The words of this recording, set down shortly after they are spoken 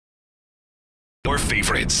Your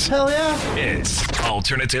favorites. Hell yeah. It's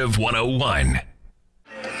Alternative 101.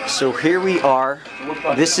 So here we are.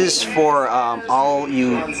 This is for all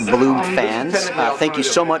you BLOOOB fans. Thank you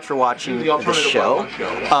so much for watching the show.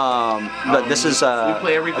 But this is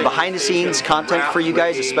behind-the-scenes content for you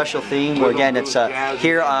guys, a special theme. Where again, it's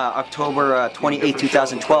here October 28,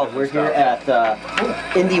 2012. We're here at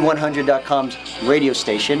Indie100.com's radio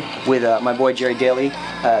station with my boy Jerry Daly,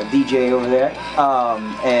 DJ over there,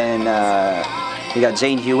 and we got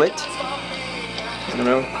Zane Hewitt,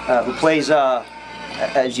 who plays.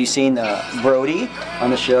 As you've seen, Brody on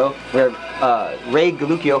the show. We have Ray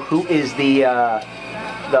Galucchio, who is the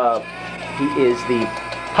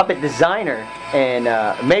puppet designer and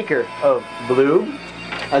maker of BLOOOB,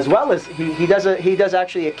 as well as he does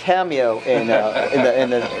actually a cameo in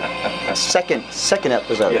the second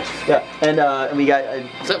episode. Yes. Yeah, and we got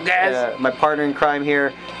what's up, guys? My partner in crime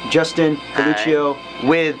here, Justin Galucchio,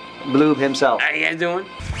 with BLOOOB himself. How you guys doing?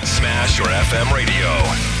 Smash your FM radio.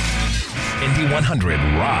 Indie 100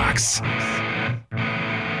 rocks. I'm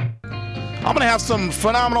going to have some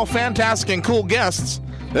phenomenal, fantastic, and cool guests.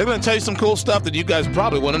 They're going to tell you some cool stuff that you guys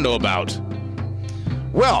probably want to know about.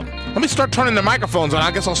 Well, let me start turning the microphones on. I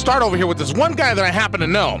guess I'll start over here with this one guy that I happen to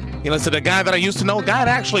know. You know, it's a guy that I used to know, a guy that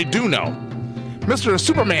I actually do know. Mr.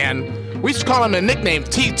 Superman, we used to call him a nickname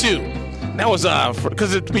T2. That was,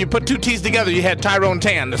 because when you put two T's together, you had Tyrone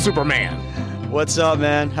Tan, the Superman. What's up,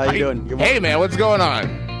 man? How you doing? Hey, man, what's going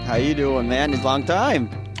on? How you doing, man? It's a long time.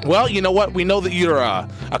 Well, you know what? We know that you're an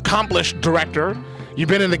accomplished director. You've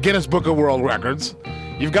been in the Guinness Book of World Records.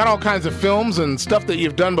 You've got all kinds of films and stuff that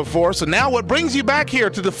you've done before. So now what brings you back here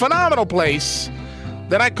to the phenomenal place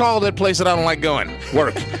that I call that place that I don't like going?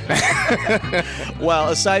 Work. Well,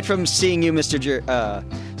 aside from seeing you,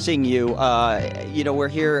 seeing you, you know, we're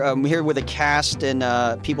here. I'm here with a cast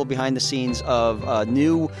and people behind the scenes of a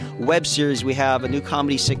new web series. We have a new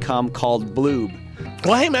comedy sitcom called BLOOOB.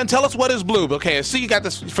 Well, hey, man, tell us what is BLOOOB. Okay, I see you got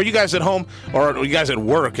this for you guys at home or you guys at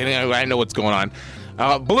work, and I know what's going on.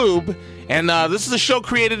 BLOOOB, and this is a show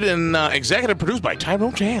created and executive produced by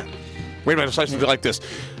Tyrone Tan. Wait a minute, I do like this.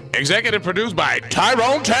 Executive produced by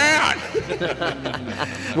Tyrone Tan.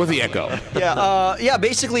 With the echo. Yeah.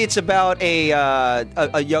 Basically, it's about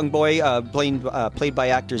a young boy played by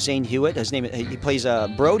actor Zane Hewitt. He plays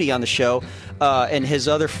Brody on the show, and his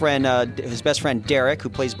other friend, his best friend Derek, who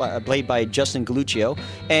played by Justin Galucchio,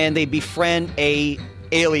 and they befriend a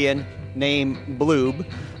alien named BLOOOB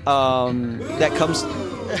that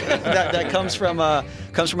comes from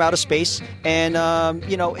outer space, and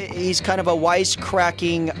you know, he's kind of a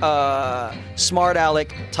wisecracking, smart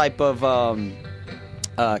aleck type of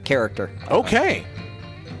character. Okay.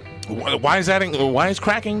 Why is that? Why is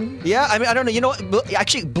cracking? Yeah, I mean, I don't know. You know,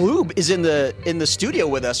 actually, BLOOOB is in the studio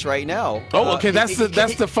with us right now. Oh, okay. That's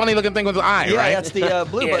the funny looking thing with the eye, yeah, right? Yeah, that's the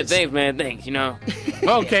BLOOOB. Yeah, thanks, man. Thanks. You know.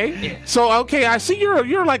 Okay. Yeah. So, okay, I see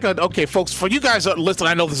you're like okay, folks. For you guys that listen,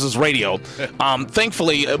 I know this is radio.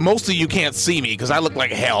 Thankfully, most of you can't see me because I look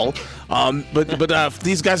like hell. But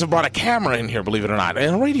these guys have brought a camera in here, believe it or not,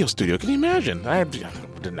 in a radio studio. Can you imagine? I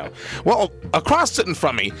didn't know. Well, across sitting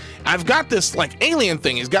from me, I've got this like alien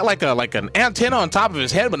thing. He's got like an antenna on top of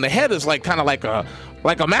his head, but the head is like kind of like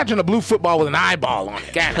imagine a blue football with an eyeball on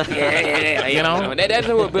it. Kind of. Yeah. You know? That's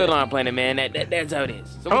what we're built on, planet, man. That's how it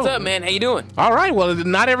is. So what's up, man? How you doing? All right. Well,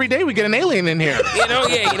 not every day we get an alien in here. You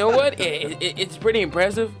know what? It's pretty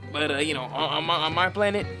impressive. But you know, on my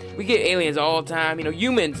planet, we get aliens all the time. You know,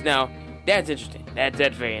 humans now. That's interesting. That's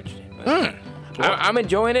very interesting. But, I'm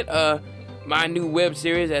enjoying it. My new web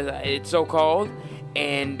series, as it's so called,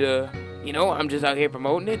 and you know, I'm just out here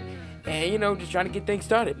promoting it, and you know, just trying to get things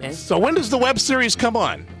started, man. So when does the web series come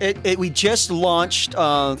on? We just launched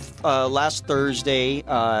last Thursday,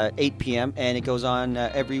 8 p.m., and it goes on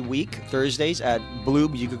every week Thursdays at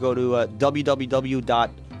BLOOOB. You could go to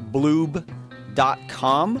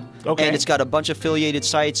www.bloob.com. Okay. And it's got a bunch of affiliated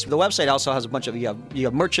sites. The website also has a bunch of you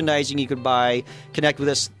have merchandising you could buy, connect with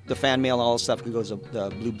us, the fan mail, and all this stuff. You can go to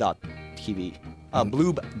bloob.tv.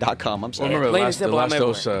 BLOOB.com. I'm sorry. Remember, the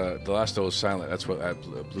last O was silent. That's what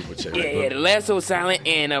BLOOOB would say. Right? Yeah, the last O was silent,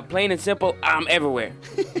 and plain and simple, I'm everywhere.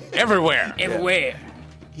 Everywhere. Everywhere.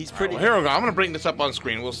 He's pretty. Here we go. I'm going to bring this up on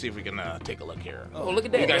screen. We'll see if we can take a look here. Oh, look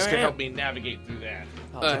at that. You guys There can I help am. me navigate through that.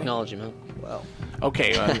 Technology, man. Wow.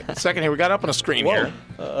 Okay, second here. We got up on a screen here.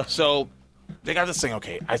 So they got this thing.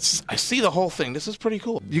 Okay, I see the whole thing. This is pretty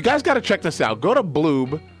cool. You guys got to check this out. Go to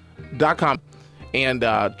bloob.com and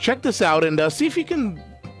check this out and see if you can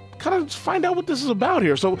kind of find out what this is about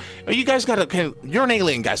here. So you guys got to. You're an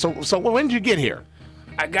alien guy. So when did you get here?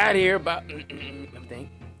 I got here about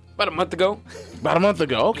About a month ago. About a month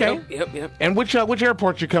ago. Okay. Yep. And which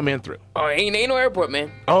airport you come in through? Oh, ain't no airport,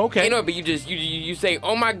 man. Oh, okay. Ain't no, but you say,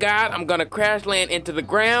 oh my God, I'm gonna crash land into the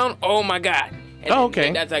ground. Oh my God. And okay.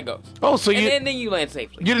 And that's how it goes. Oh, so then you land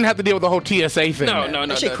safely. You didn't have to deal with the whole TSA thing. No.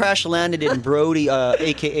 Actually, crash landed in Brody,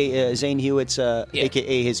 a.k.a. Zane Hewitt's,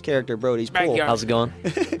 a.k.a. his character Brody's pool. Backyard. How's it going?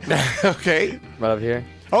 Okay. Right over here.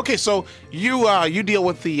 Okay, so you deal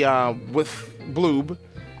with the with BLOOOB.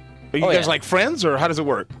 Are you guys like friends, or how does it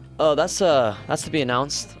work? Oh, that's to be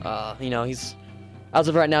announced. He's as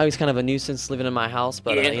of right now, he's kind of a nuisance living in my house,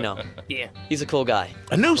 but Yeah. he's a cool guy.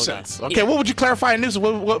 A nuisance. Okay, what would you clarify a nuisance?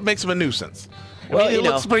 What makes him a nuisance? Well, he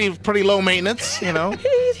looks pretty low maintenance,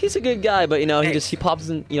 He's a good guy, but he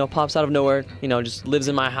pops out of nowhere. Just lives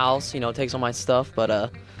in my house. Takes all my stuff,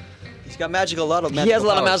 but He's got he has a lot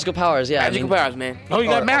of magical powers. Yeah, Magical powers, man. Oh, you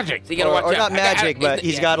got magic. So you gotta watch or out. not magic, but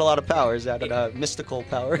he's got a lot of powers. Mystical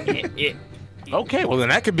power. Yeah. Okay, well then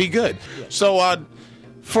that could be good. So,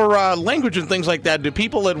 for language and things like that, do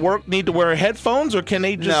people at work need to wear headphones, or can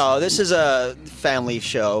they just? No, this is a family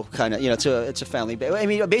show, kind of. It's a family. I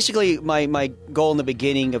mean, basically, my goal in the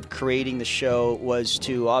beginning of creating the show was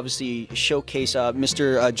to obviously showcase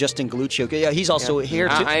Mr. Justin Galuccio. Yeah, he's also here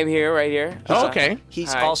too. I am here, right here. Oh, okay.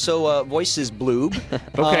 He's Hi. also voices BLOOOB.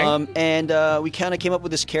 Okay. And we kind of came up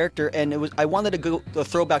with this character, and I wanted to go a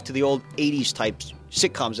throwback to the old '80s types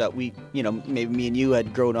sitcoms that we, maybe me and you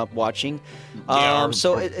had grown up watching.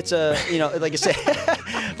 So it's a, like I said,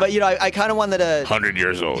 but I kind of wanted to 100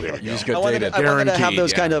 years old. You just I got wanted dated. to have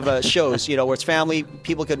those yeah. kind of shows, where it's family,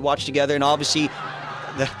 people could watch together, and obviously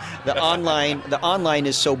the online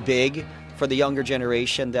is so big for the younger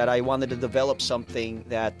generation that I wanted to develop something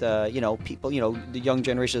that people, the young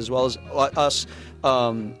generation as well as us,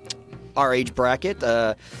 our age bracket,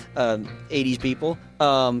 80s people,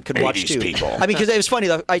 could watch 80s too. people. I mean, because it was funny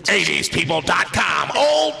though. 80speople.com.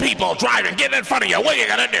 Old people driving, getting in front of you. What are you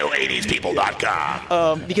gonna do?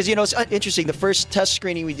 80speople.com. Because it's interesting. The first test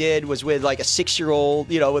screening we did was with like a 6-year-old,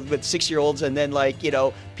 with 6-year-olds, and then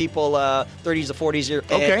people 30s to 40s.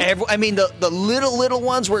 Okay. I mean, the little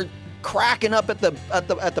ones were cracking up at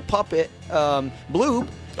the puppet BLOOOB.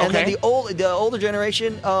 And then Okay. the older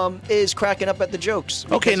generation is cracking up at the jokes.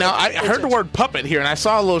 Okay, now I heard the word puppet here, and I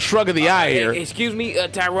saw a little shrug of the eye here. Excuse me,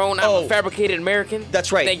 Tyrone. I'm a fabricated American.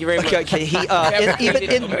 That's right. Thank you very much. Okay,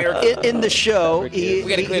 in the show, We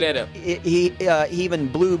gotta clear that up. He even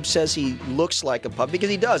BLOOOB says he looks like a puppet because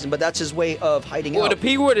he doesn't, but that's his way of hiding Well, out. the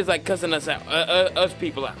P word is like cussing us out, us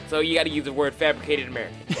people out. So you got to use the word fabricated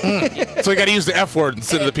American. So you got to use the F word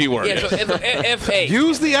instead of the P word. Yeah, so it's F-A.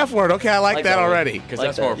 Use the F word. Okay, I like that that word. already. Because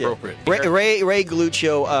that's more appropriate. Ray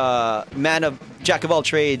Galuccio, jack of all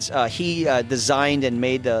trades, he designed and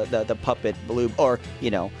made the puppet BLOOOB, or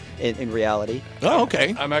in reality. Oh,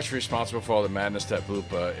 okay. I'm actually responsible for all the madness that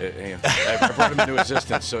BLOOOB. I brought him into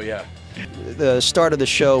existence. So yeah. The start of the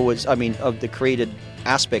show was, of the created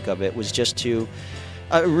aspect of it was just to,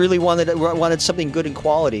 I really wanted something good in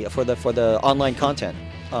quality for the online content.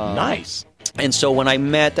 Nice. And so when I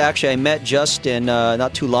met Justin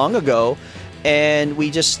not too long ago, and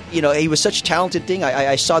we just, he was such a talented thing.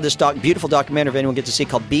 I saw this beautiful documentary, if anyone gets to see,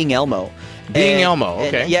 called Being Elmo.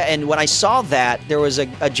 Okay. And when I saw that, there was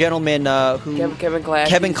a gentleman who Kevin Clash.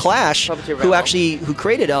 Kevin Clash, Puppeteer for who Elmo. who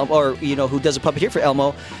created Elmo, or who does a puppeteer for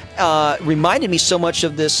Elmo, reminded me so much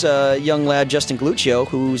of this young lad Justin Galuccio,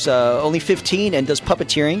 who's only 15 and does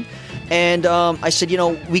puppeteering. And I said,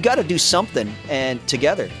 we got to do something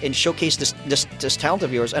together and showcase this talent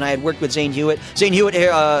of yours. And I had worked with Zane Hewitt. Zane Hewitt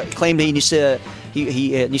claimed he needs to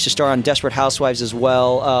star on Desperate Housewives as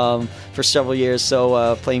well for several years.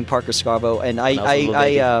 So playing Parker Scarbo, and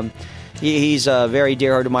he's very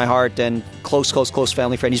dear to my heart and close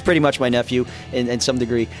family friend. He's pretty much my nephew in some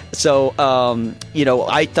degree. So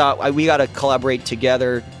I thought we got to collaborate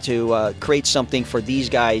together to create something for these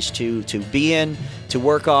guys to be in, to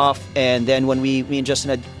work off, and then when me and Justin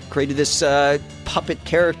had created this puppet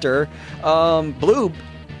character, BLOOOB,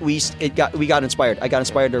 we got inspired. I got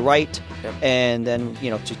inspired to write, and then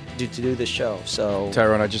to do this show. So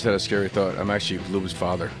Tyrone, I just had a scary thought. I'm actually BLOOOB's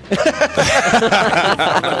father.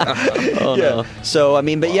 No. So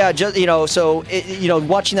but yeah, just so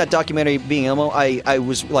watching that documentary, Being Elmo, I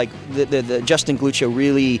was like the Justin Galuccio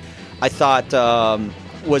really, I thought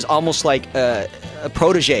was almost like a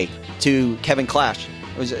protege to Kevin Clash.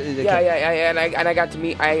 And I got to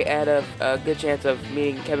meet. I had a good chance of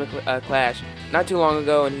meeting Kevin Clash not too long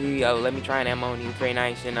ago, and he let me try an Elmo, and he was very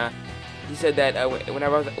nice. And he said that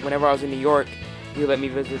whenever I was in New York, he let me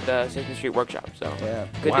visit the Sesame Street workshop. So Yeah.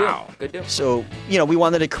 good Wow. deal. Good deal. So, we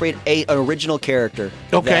wanted to create an original character.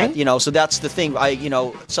 Okay. That, so that's the thing.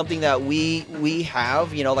 Something that we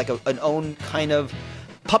have, like an own kind of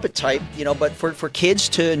puppet type, but for kids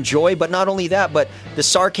to enjoy. But not only that, but the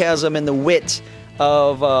sarcasm and the wit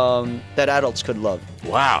of that adults could love.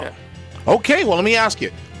 Wow. Yeah. Okay, well, let me ask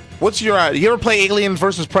you. What's your, you ever play Aliens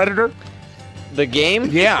versus Predator? The game?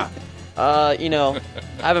 Yeah. I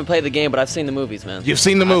haven't played the game, but I've seen the movies, man. You've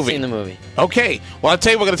seen the movie? I've seen the movie. Okay. Well, I'll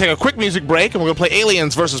tell you, we're going to take a quick music break, and we're going to play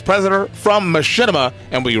Aliens versus Predator from Machinima,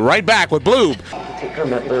 and we'll be right back with BLOOB.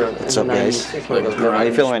 What's up, guys? How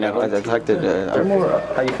you feeling right now? I detected.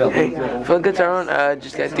 How you feeling? Hey, feeling good, Tyrone.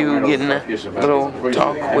 Just got through getting a little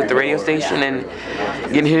talk with the radio station and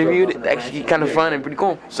getting interviewed. It's actually kind of fun and pretty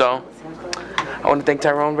cool. So I want to thank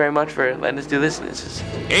Tyrone very much for letting us do this. This is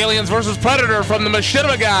Aliens versus Predator from the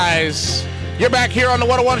Machinima guys. You're back here on the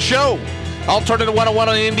 101 show. Alternative 101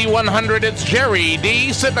 on Indy 100. It's Jerry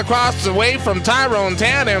D sitting across the way from Tyrone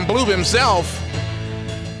Tan and BLOOB himself.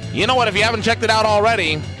 You know what? If you haven't checked it out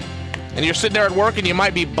already, and you're sitting there at work and you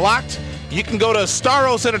might be blocked, you can go to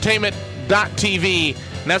starosentertainment.tv,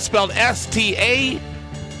 and that's spelled STAUROS,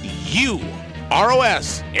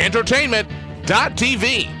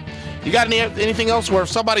 entertainment.tv. You got anything else where if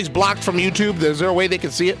somebody's blocked from YouTube, is there a way they can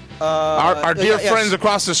see it? Our dear friends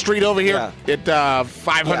across the street over here at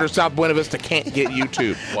 500 South Buena Vista can't get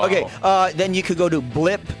YouTube. Wow. Okay, then you could go to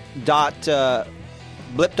blip.tv.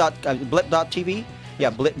 Yeah,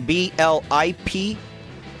 BLIP.tv,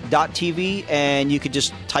 and you could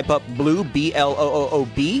just type up BLOOB,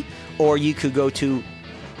 BLOOB, or you could go to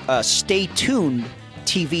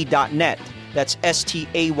staytunedtv.net. That's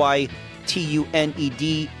STAYTUNED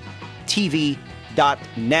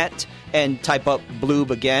TV.net, and type up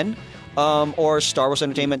BLOOB again, or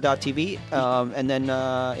StarWarsEntertainment.tv, and then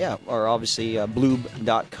or obviously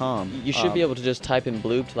BLOOB.com. You should be able to just type in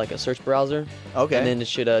BLOOB to like a search browser. Okay. And then it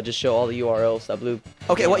should just show all the URLs that BLOOB.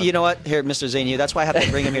 Okay, well, you know what? Here, Mr. Zane, that's why I have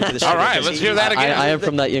to bring him here to the show. All right, let's hear that again. I am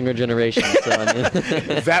from that younger generation, so I mean.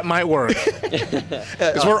 That might work.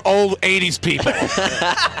 Because we're old 80s people.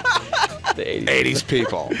 The 80s. 80s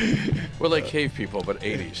people. We're like cave people, but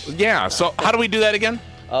 80s. Yeah, so how do we do that again?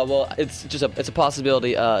 Well, it's a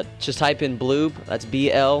possibility. Just type in BLOOB. That's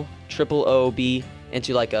BLOOB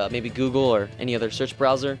into like maybe Google or any other search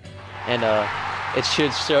browser, and it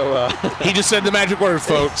should show. He just said the magic word,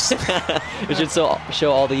 folks. It should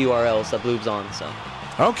show all the URLs that BLOOB's on. So.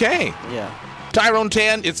 Okay. Yeah. Tyrone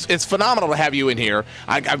Tan, it's phenomenal to have you in here.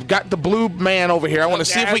 I've got the BLOOB man over here. I want to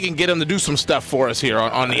see if we can get him to do some stuff for us here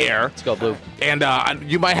on the air. Let's go, BLOOB. And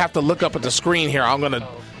you might have to look up at the screen here. I'm going to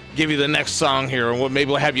give you the next song here, and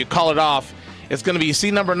maybe we'll have you call it off. It's going to be, you see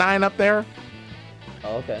number 9 up there?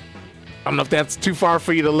 Oh, okay. I don't know if that's too far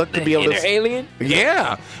for you to look to be able to. Alien?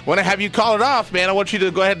 Yeah. Want to have you call it off, man. I want you to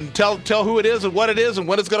go ahead and tell who it is and what it is and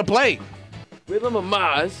when it's going to play. Rhythm of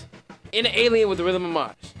Mars. In an Alien with the Rhythm of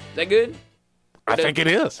Mars. Is that good? I think it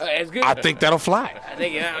is. It's good. I think that'll fly. I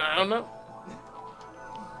think, I don't know.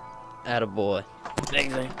 Attaboy.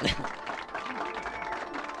 Thanks, man.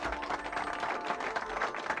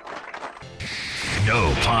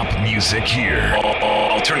 No pop music here.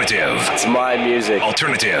 Alternative. It's my music.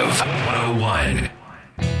 Alternative 101.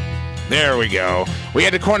 There we go. We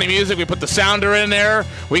had the corny music. We put the sounder in there.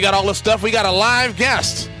 We got all the stuff. We got a live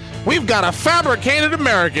guest. We've got a fabricated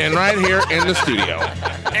American right here in the studio.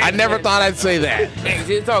 I never thought I'd say that. Thanks.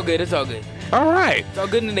 It's all good. It's all good. All right. It's all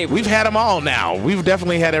good in the neighborhood. We've had them all now. We've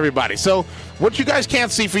definitely had everybody. So what you guys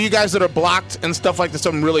can't see, for you guys that are blocked and stuff like this,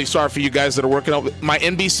 I'm really sorry for you guys that are working out. My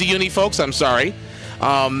NBC Uni folks, I'm sorry.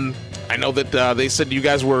 I know that they said you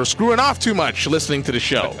guys were screwing off too much listening to the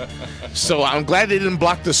show. So I'm glad they didn't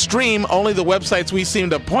block the stream, only the websites we seem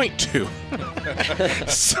to point to.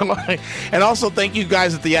 And also thank you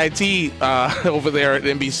guys at the IT over there at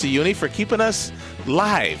NBC Uni for keeping us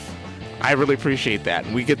live. I really appreciate that.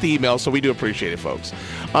 And we get the email, so we do appreciate it, folks.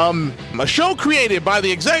 A show created by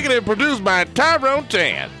the executive, produced by Tyrone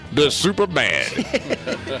Tan, the Superman.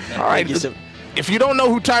 All right. If you don't know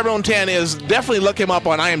who Tyrone Tan is, definitely look him up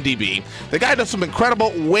on IMDb. The guy does some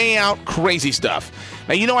incredible, way out, crazy stuff.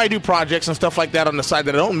 Now, you know I do projects and stuff like that on the side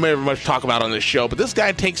that I don't very much talk about on this show, but this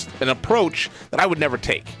guy takes an approach that I would never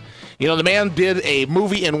take. You know, the man did a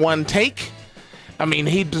movie in one take. I mean,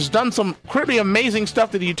 he has done some pretty amazing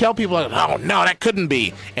stuff that you tell people, like, oh, no, that couldn't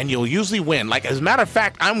be. And you'll usually win. Like, as a matter of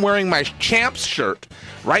fact, I'm wearing my Champs shirt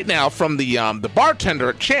right now from the bartender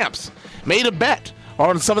at Champs. Made a bet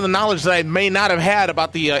on some of the knowledge that I may not have had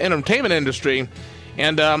about the entertainment industry.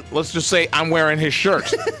 and let's just say I'm wearing his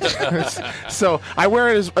shirt. So I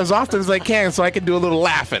wear it as often as I can so I can do a little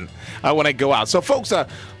laughing when I go out. So, folks,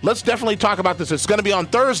 let's definitely talk about this. It's going to be on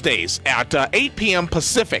Thursdays at 8 p.m.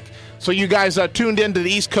 Pacific. So you guys tuned in to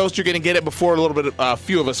the East Coast, you're going to get it before a little bit. A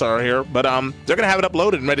few of us are here, but they're going to have it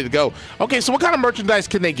uploaded and ready to go. Okay, so what kind of merchandise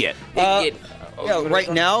can they get?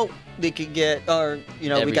 Right now, they could get, we got the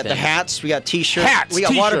Everything. hats, we got T-shirts, Hats, we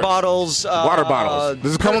got water T-shirts. bottles. Water bottles.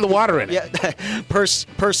 Does it come with the water in it? Yeah,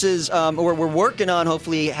 purses. We're working on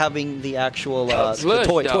hopefully having the actual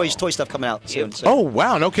Slush, toy stuff coming out soon. So. Oh,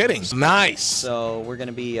 wow, no kidding. Nice. So we're going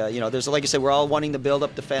to be, there's, like I said, we're all wanting to build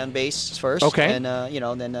up the fan base first. Okay. And,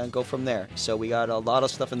 then go from there. So we got a lot of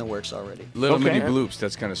stuff in the works already. Little Okay. mini bloops.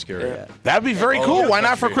 That's kind of scary. Yeah. That'd be very Oh, cool. yeah, Why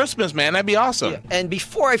not for country. Christmas, man? That'd be awesome. And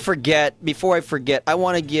before I forget, I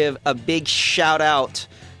want to give a big shout out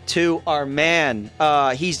to our man.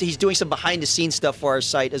 He's doing some behind the scenes stuff for our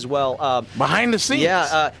site as well. Behind the scenes.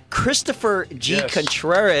 Yeah, Christopher G. Yes.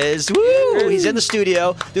 Contreras. Woo! He's in the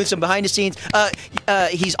studio doing some behind the scenes.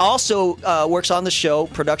 He's also works on the show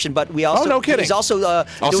production, but we also no kidding. He's also so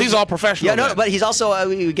he's all professional Yeah, no, then. but he's also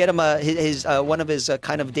we get him his one of his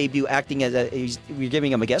kind of debut acting as we're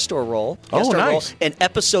giving him a guest star role. Oh, Guest star role nice. in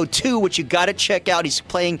episode 2, which you got to check out. He's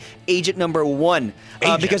playing Agent Number 1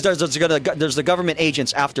 Agent. because there's the government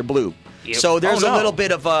agents after BLOOOB. Yep. So there's Oh, no. a little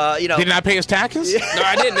bit of Did not pay his taxes? No,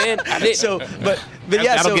 I didn't, man. I didn't. So, but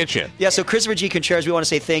yeah, That'll so, get you. Yeah, so Christopher G. Contreras, we want to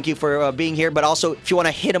say thank you for being here, but also if you want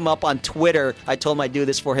to hit him up on Twitter, I told him I'd do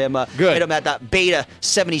this for him. Good. Hit him at that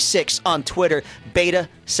Beta76 on Twitter.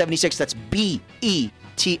 Beta76, that's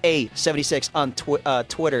BETA 76 on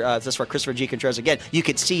Twitter. That's for Christopher G. Contreras. Again, you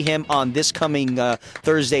could see him on this coming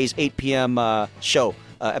Thursday's 8 p.m. show.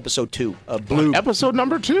 Episode 2 of BLOOOB. Episode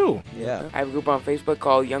number 2. Yeah. I have a group on Facebook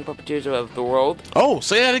called Young Puppeteers of the World. Oh,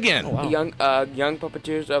 say that again. Young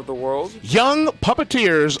Puppeteers of the World. Young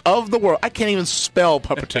Puppeteers of the World. I can't even spell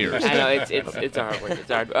puppeteers. I know it's a hard word.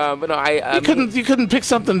 It's hard. But no, I You couldn't pick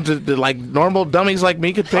something to like normal dummies like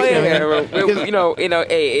me could pick. Oh, yeah, I mean,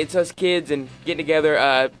 hey, it's us kids and getting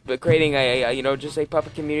together, creating just a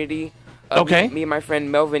puppet community. Okay. Me and my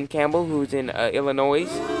friend Melvin Campbell, who's in Illinois.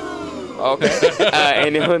 Okay.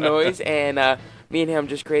 In Illinois, and me and him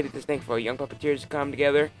just created this thing for young puppeteers to come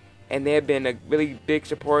together, and they have been a really big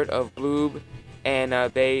support of BLOOOB, and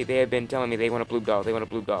they have been telling me they want a BLOOOB doll. They want a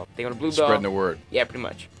BLOOOB doll. They want a BLOOOB doll. Spreading the word. Yeah, pretty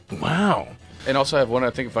much. wow. And also I have one,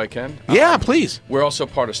 I think, if I can. Yeah, please. We're also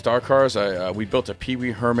part of Star Cars. We built a Pee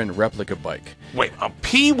Wee Herman replica bike. Wait, a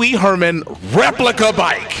Pee Wee Herman replica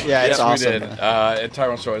bike. Yeah, it's Yes, awesome. we did. At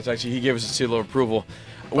Tyrone Store. It's actually, he gave us a seal of approval.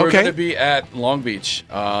 We're Okay. going to be at Long Beach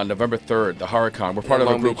on November 3rd, the HorrorCon. We're part Yeah, of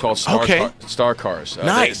a Long group Beach. called Star Cars.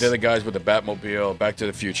 Nice. They're the guys with the Batmobile, Back to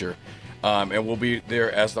the Future. And we'll be there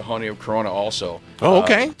as the Honey of Corona also. Oh,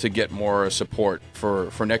 okay. To get more support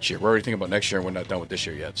for next year. We're already thinking about next year, and we're not done with this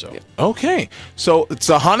year yet. So, Okay, so it's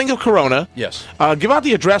a haunting of Corona. yes. Give out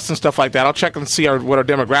the address and stuff like that. I'll check and see what our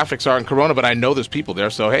demographics are in Corona, but I know there's people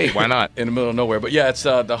there, so hey, why not? In the middle of nowhere. But yeah, it's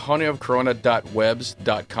the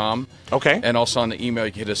honeyofcorona.webs.com. Okay. And also on the email,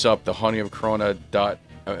 you can hit us up, the honeyofcorona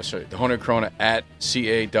at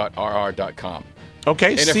ca.rr.com.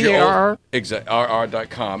 Okay, And if you're CAR. old,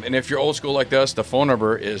 rr.com. And if you're old school like us, the phone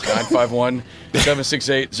number is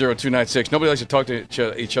 951-768-0296. Nobody likes to talk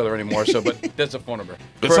to each other anymore, but that's the phone number.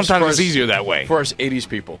 But sometimes it's easier that way. For us 80s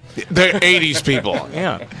people. They're 80s people,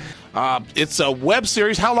 yeah. It's a web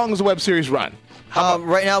series. How long does the web series run?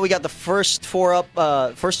 Right now, we got the first four up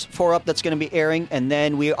that's going to be airing, and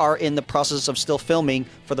then we are in the process of still filming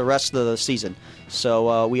for the rest of the season.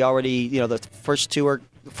 So we already, the first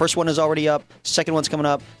one is already up, second one's coming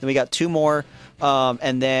up, then we got 2 more,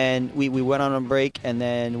 and then we went on a break, and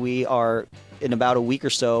then we are in about a week or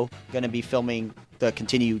so going to be filming the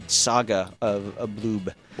continued saga of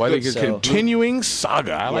BLOOOB. Why they get Continuing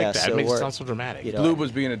saga. I like Yeah, that. so It makes it we're- sound so dramatic. Blue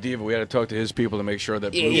was being a diva. We had to talk to his people to make sure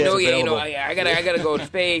that Yeah, Blue was available. I gotta go to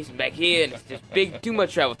space and back here, and it's just too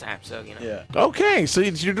much travel time. So Yeah. Okay, so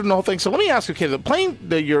you're doing the whole thing. So let me ask you, okay, the plane,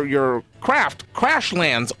 your craft crash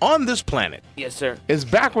lands on this planet. Yes, sir. As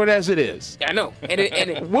backward as it is. I know.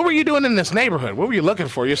 And What were you doing in this neighborhood? What were you looking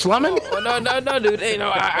for? You slumming? no, dude.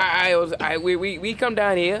 We come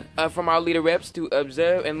down here from our leader reps to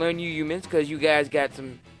observe and learn you humans, because you guys got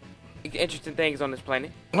some interesting things on this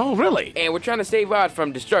planet, Oh, really? and we're trying to save Earth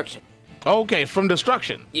from destruction. Okay, from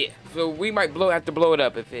destruction. Yeah, so we might have to blow it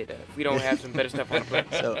up if we don't have some better stuff on the planet.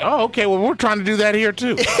 Oh, okay. Well, we're trying to do that here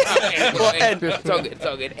too. It's all good. It's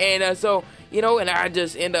all good. And and I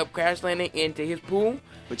just end up crash landing into his pool.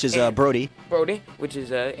 Which is Brody. Brody, which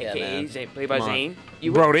is AKA man. Zane, played by Come on. Zane.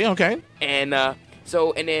 Brody, okay. And then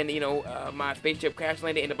my spaceship crash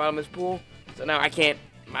landed in the bottom of this pool. So now I can't.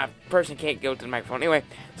 My person can't go to the microphone. Anyway,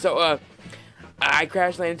 so I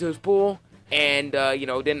crash landed into his pool, and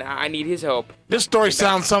then I need his help. This story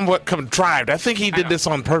sounds somewhat contrived. I think he did this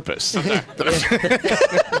on purpose.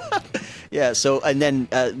 Yeah. So and then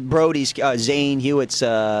Brody's Zane Hewitt's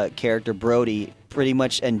character Brody, pretty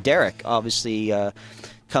much, and Derek obviously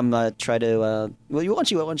come try to. Well, why don't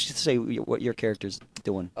you say what your character's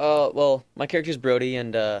doing? Well, my character's Brody,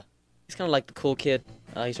 and he's kind of like the cool kid.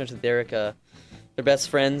 He's friends with Derek. They're best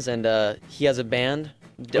friends, and he has a band.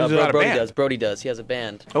 Brody does. He has a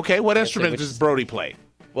band. Okay, what instrument does Brody play?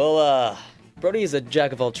 Well, Brody is a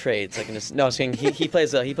jack of all trades. I was saying he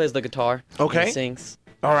plays the guitar. Okay. And he sings.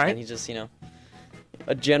 All right. And he's just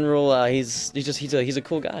a general. He's a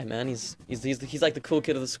cool guy, man. He's like the cool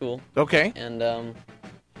kid of the school. Okay. And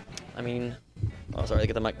sorry,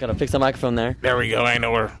 gotta fix the microphone there. There we go. I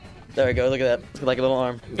know where. There we go. Look at that. It's like a little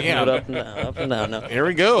arm. Yeah. Move it up and down. No. Here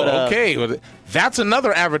we go. But, okay. Well, that's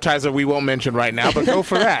another advertiser we won't mention right now, but go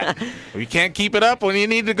for that. You can't keep it up when you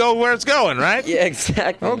need to go where it's going, right? Yeah,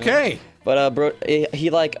 exactly. Okay. Man. But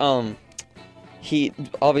he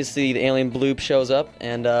obviously the alien BLOOB shows up,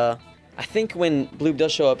 and I think when BLOOB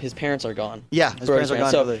does show up, his parents are gone. Yeah, his parents are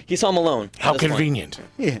gone. So he's home alone. How convenient.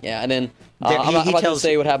 Yeah. Yeah, and then I'm not going to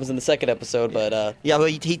say what happens in the second episode, but yeah, well,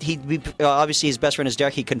 he obviously his best friend is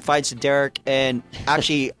Derek. He confides to Derek, and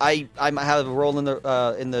actually, I have a role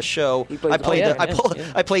in the show.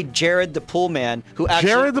 I played Jared the pool man, who actually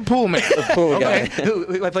Jared the pool man, the pool guy.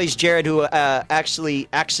 who plays Jared, who actually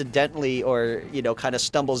accidentally or kind of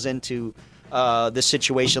stumbles into this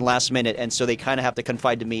situation last minute, and so they kind of have to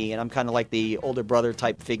confide to me, and I'm kind of like the older brother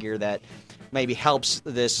type figure that maybe helps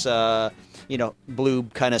this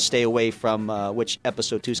BLOOB kind of stay away from which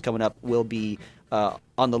episode 2 is coming up. Will be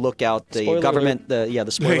on the lookout. The Spoiler government, alert.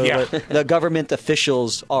 the spoiler alert. The government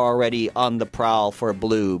officials are already on the prowl for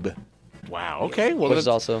BLOOB. Wow. Okay. Well, Which is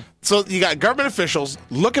also so you got government officials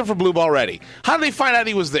looking for BLOOB already. How did they find out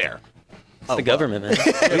he was there? the government, man.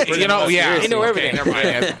 Yeah. They know everything. Never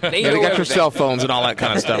mind. They Yeah, know they got your everything. cell phones and all that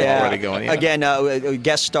kind of stuff already going. Yeah. Again,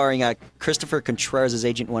 guest starring Christopher Contreras as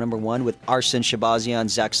Agent Number 1 with Arsen Shabazian,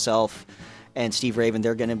 Zach Self, and Steve Raven.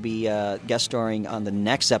 They're going to be guest starring on the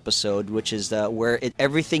next episode, which is where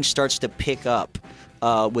everything starts to pick up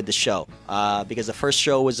with the show. Because the first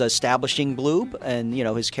show was establishing BLOOB and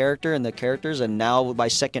his character and the characters, and now by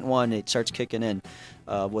second one it starts kicking in.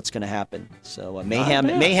 What's going to happen? So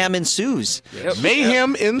mayhem ensues. Yep.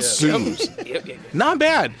 Mayhem ensues. Yep. Not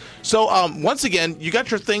bad. So once again, you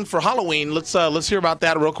got your thing for Halloween. Let's hear about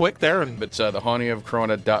that real quick there. And It's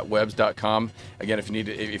thehauntingofcorona.webs.com. Again,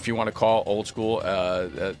 if you want to call old school,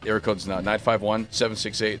 area code's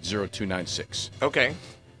 951-768-0296. okay.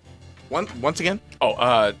 Once again.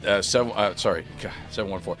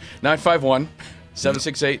 714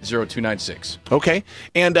 951-768-0296. Okay.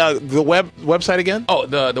 And the website again. Oh,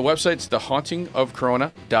 the website's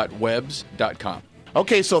thehauntingofcorona.webs.com.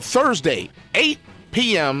 Okay. So Thursday, 8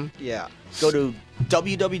 p.m. Yeah. Go to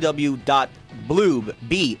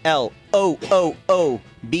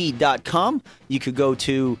www.bloob.com. You could go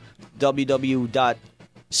to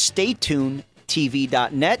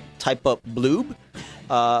www.staytunedtv.net. Type up BLOOB.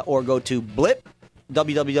 Or go to Blip,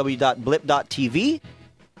 www.blip.tv.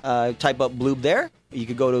 Type up BLOOB there. You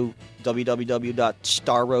could go to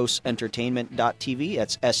www.starosentertainment.tv.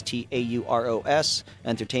 That's STAUROS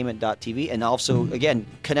entertainment.tv. And also, again,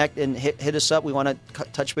 connect and hit us up. We want to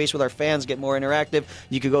touch base with our fans, get more interactive.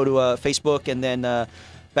 You could go to Facebook and then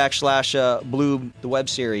 /BLOOB, the web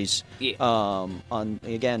series. Yeah.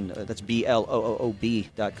 That's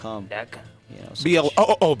BLOOB.com.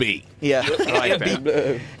 BLOOB. Yeah. I like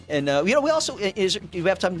that. And we also do we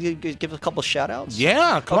have time to give a couple shout outs?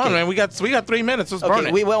 Yeah, come on, Okay. man. We got 3 minutes. Let's burn Okay,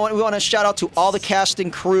 it. we want to shout out to all the cast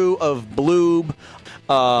and crew of BLOOB.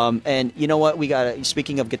 And you know what? We got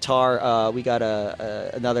speaking of guitar, we got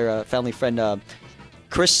another family friend,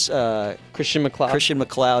 Christian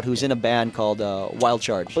McLeod, who's in a band called Wild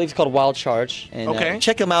Charge. I believe it's called Wild Charge. And Okay.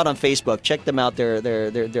 check them out on Facebook. Check them out.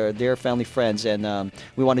 They're family friends, and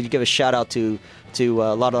we wanted to give a shout out to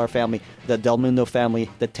a lot of our family: the Del Mundo family,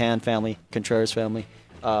 the Tan family, Contreras family,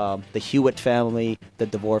 the Hewitt family, the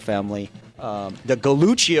DeVore family, the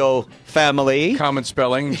Galuccio family. Common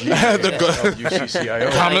spelling.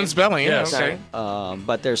 G-L-U-C-C-I-O. Common spelling. Yeah. Yes. Okay.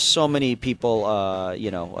 But there's so many people.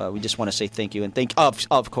 We just want to say thank you and thank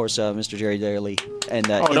of course Mr. Jerry Daly. And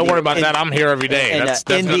Don't worry about that. I'm here every day. and, That's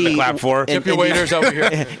nothing to clap for. Tip your waiters over here.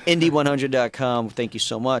 Indie100.com. Thank you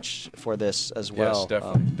so much for this as well. Yes,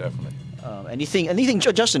 definitely. Anything,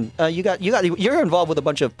 Justin? You're involved with a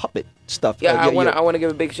bunch of puppet stuff. Yeah, I want to give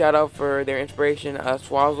a big shout out for their inspiration,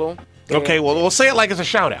 Swazzle. Okay, well, we'll say it like it's a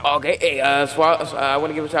shout out. Okay, hey, I want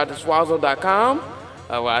to give a shout out to Swazzle.com.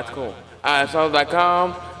 Well, that's cool.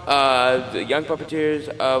 Swazzle.com, the Young Puppeteers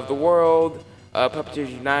of the World,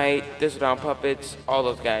 Puppeteers Unite, Dissident Puppets, all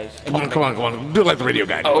those guys. Come on. Do it like the radio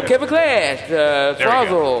guy. Oh, Kevin Clash,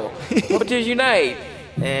 Swazzle, we Puppeteers Unite,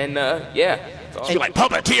 and yeah. Be like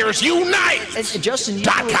Puppeteers Unite. And Justin, you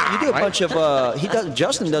do a bunch of.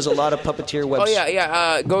 Justin does a lot of puppeteer websites. Oh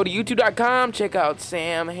yeah. Go to YouTube.com. Check out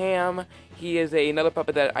Sam Ham. He is another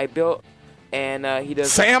puppet that I built, and he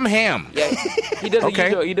does. Sam Ham. Yeah, he does.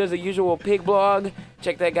 Okay. He does a usual pig blog.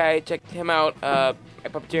 Check that guy. Check him out. At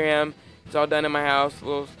Puppeteer Ham. It's all done in my house,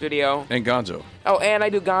 little studio. And Gonzo. Oh, and I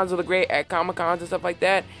do Gonzo the Great at Comic Cons and stuff like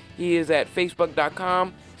that. He is at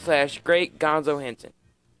Facebook.com/Great Gonzo Henson.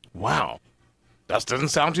 Wow. That doesn't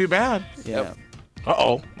sound too bad. Yeah.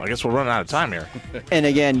 Uh-oh. I guess we're running out of time here. And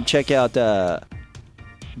again, check out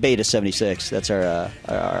Beta 76. That's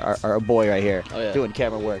our boy right here doing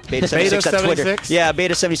camera work. Beta 76 on Twitter. 76? Yeah,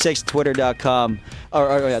 Beta 76 Twitter.com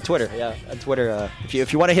or Twitter. Yeah, Twitter.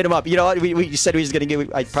 If you want to hit him up, you know what? We said we was going to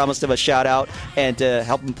give. I promised him a shout out and to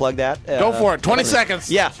help him plug that. Go for it. 20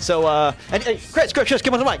 seconds. Yeah. So and Chris,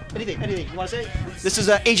 come on the mic. Anything you want to say? This is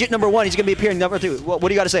agent number 1. He's going to be appearing number 2. What do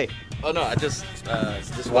you got to say? Oh no, I just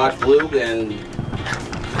watch BLOOOB and.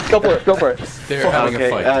 Go for it. They're having a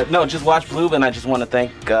fight. No, just watch BLOOOB, and I just want to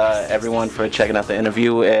thank everyone for checking out the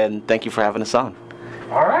interview, and thank you for having us on.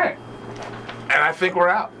 All right. And I think we're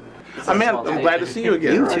out. I'm glad to see you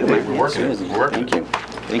again. You too, man. We're working. Thank you.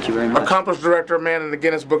 Thank you very much. Accomplished director, man in the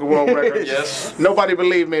Guinness Book of World Records. Yes. Nobody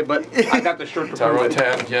believed me, but I got the shirt to Tyro prove it.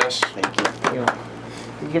 10, yes. Thank you.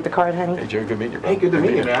 Did you get the card, honey? Hey, Jerry, good meeting you, bro. Hey, good to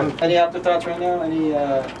meet you, man. Any afterthoughts right now? Any?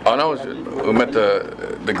 Oh, no, we met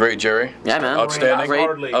the great Jerry. Yeah, man. Outstanding.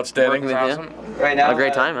 Great Outstanding. working with you. Right now, Had a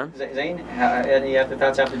great time, man. Zane, any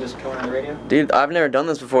afterthoughts after just coming on the radio? Dude, I've never done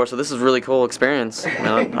this before, so this is a really cool experience. You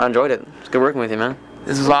know, I enjoyed it. It's good working with you, man.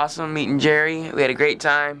 This was awesome meeting Jerry. We had a great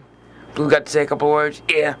time. Blue got to say a couple words.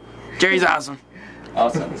 Yeah, Jerry's awesome.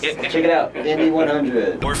 Awesome. Check it out. Indy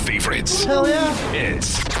 100. Your favorites. Hell yeah.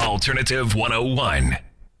 It's Alternative 101.